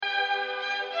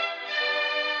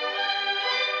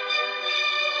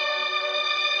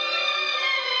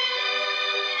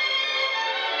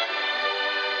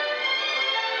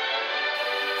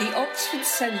The Oxford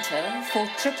Centre for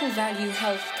Triple Value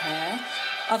Healthcare,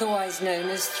 otherwise known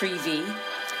as 3V,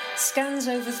 scans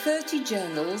over 30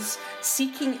 journals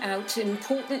seeking out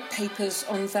important papers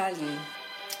on value.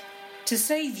 To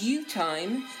save you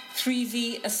time,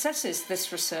 3V assesses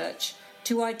this research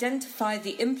to identify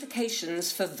the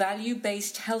implications for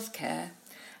value-based healthcare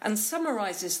and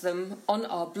summarises them on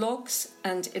our blogs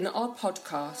and in our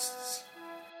podcasts.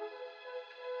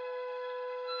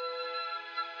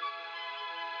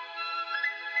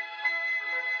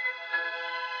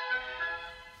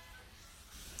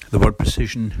 The word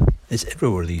precision is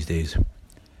everywhere these days,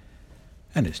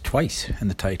 and it's twice in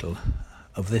the title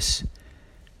of this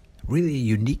really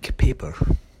unique paper,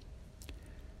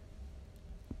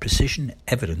 Precision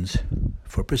Evidence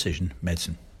for Precision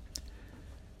Medicine.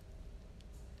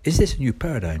 Is this a new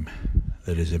paradigm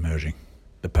that is emerging,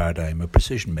 the paradigm of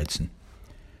precision medicine?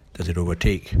 Does it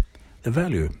overtake the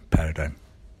value paradigm?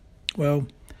 Well,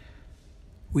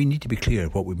 we need to be clear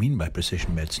what we mean by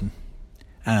precision medicine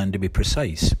and to be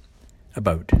precise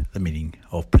about the meaning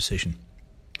of precision.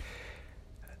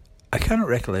 I cannot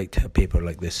recollect a paper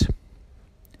like this.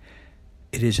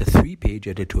 It is a 3-page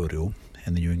editorial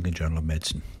in the New England Journal of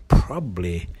Medicine,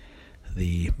 probably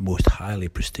the most highly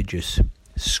prestigious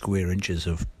square inches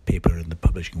of paper in the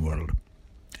publishing world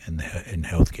in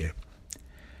healthcare.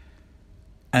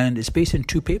 And it's based on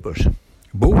 2 papers,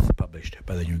 both published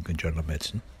by the New England Journal of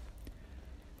Medicine.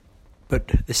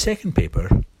 But the second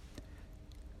paper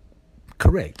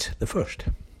corrects the first.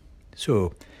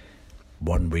 So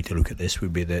one way to look at this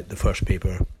would be that the first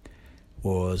paper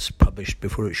was published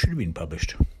before it should have been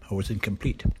published, or was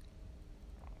incomplete.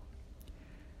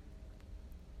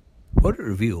 What it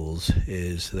reveals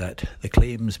is that the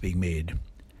claims being made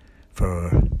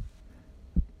for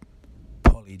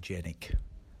polygenic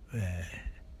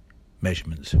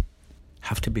measurements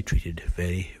have to be treated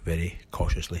very, very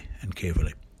cautiously and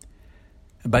carefully.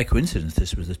 And by coincidence,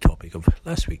 this was the topic of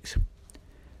last week's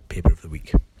paper of the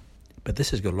week. But this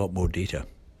has got a lot more data.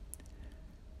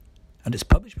 And it's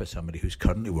published by somebody who's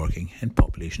currently working in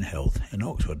population health in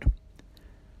Oxford,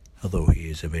 although he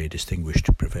is a very distinguished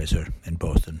professor in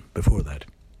Boston before that.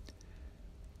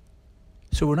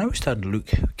 So we're now starting to look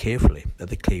carefully at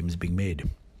the claims being made.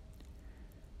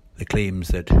 The claims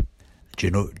that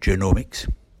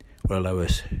genomics will allow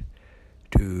us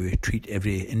to treat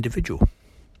every individual,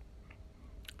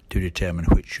 to determine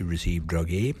which should receive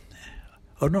drug A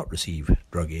or not receive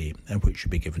drug A and which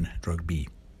should be given drug B.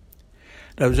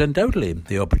 Now, there's undoubtedly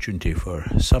the opportunity for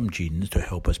some genes to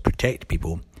help us protect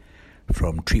people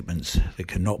from treatments that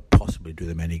cannot possibly do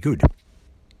them any good.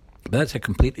 But that's a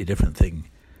completely different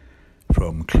thing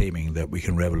from claiming that we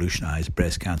can revolutionise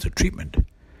breast cancer treatment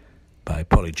by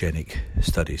polygenic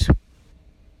studies.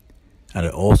 And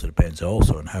it also depends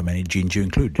on how many genes you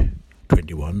include,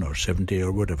 21 or 70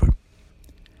 or whatever.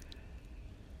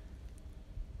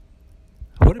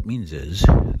 What it means is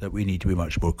that we need to be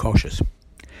much more cautious.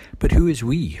 But who is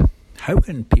we? How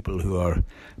can people who are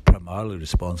primarily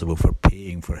responsible for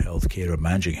paying for healthcare or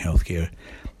managing healthcare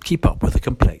keep up with the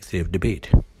complexity of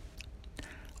debate?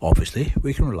 Obviously,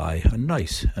 we can rely on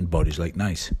NICE and bodies like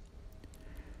NICE.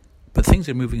 But things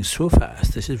are moving so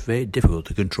fast, this is very difficult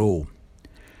to control.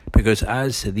 Because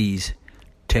as these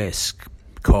tests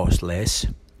cost less,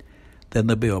 then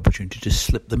there'll be opportunity to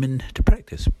slip them into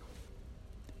practice.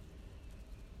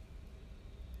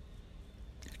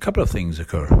 A couple of things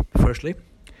occur. Firstly,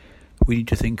 we need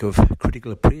to think of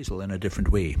critical appraisal in a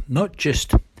different way, not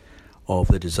just of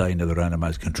the design of the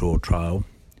randomized controlled trial,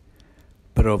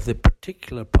 but of the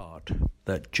particular part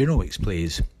that genomics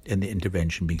plays in the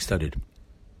intervention being studied.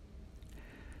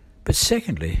 But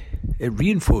secondly, it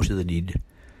reinforces the need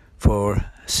for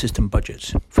system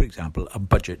budgets. For example, a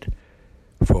budget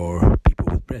for people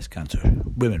with breast cancer,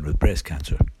 women with breast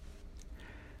cancer.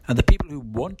 And the people who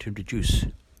want to introduce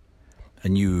a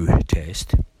new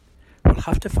test will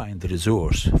have to find the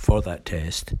resource for that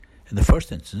test, in the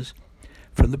first instance,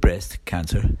 from the breast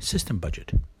cancer system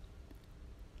budget.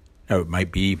 Now, it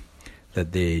might be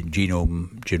that the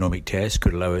genomic test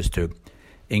could allow us to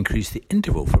increase the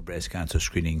interval for breast cancer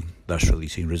screening, thus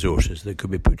releasing resources that could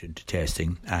be put into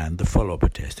testing and the follow-up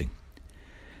of testing.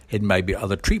 It might be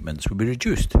other treatments will be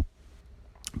reduced.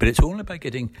 But it's only by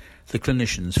getting the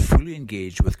clinicians fully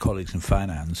engaged with colleagues in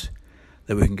finance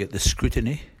that we can get the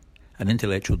scrutiny and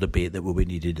intellectual debate that will be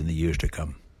needed in the years to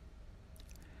come.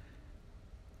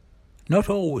 Not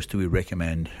always do we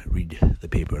recommend read the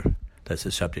paper that's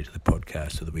the subject of the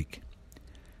podcast of the week,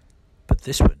 but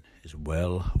this one is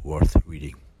well worth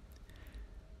reading.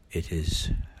 It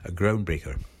is a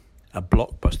groundbreaker, a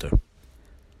blockbuster.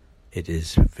 It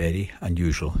is very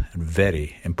unusual and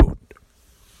very important.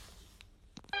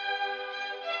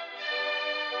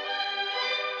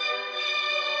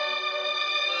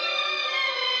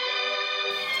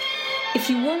 If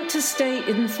you want to stay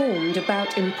informed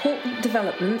about important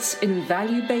developments in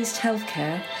value-based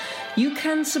healthcare, you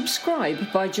can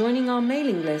subscribe by joining our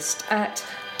mailing list at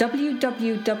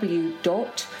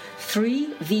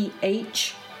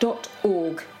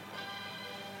www.3vh.org.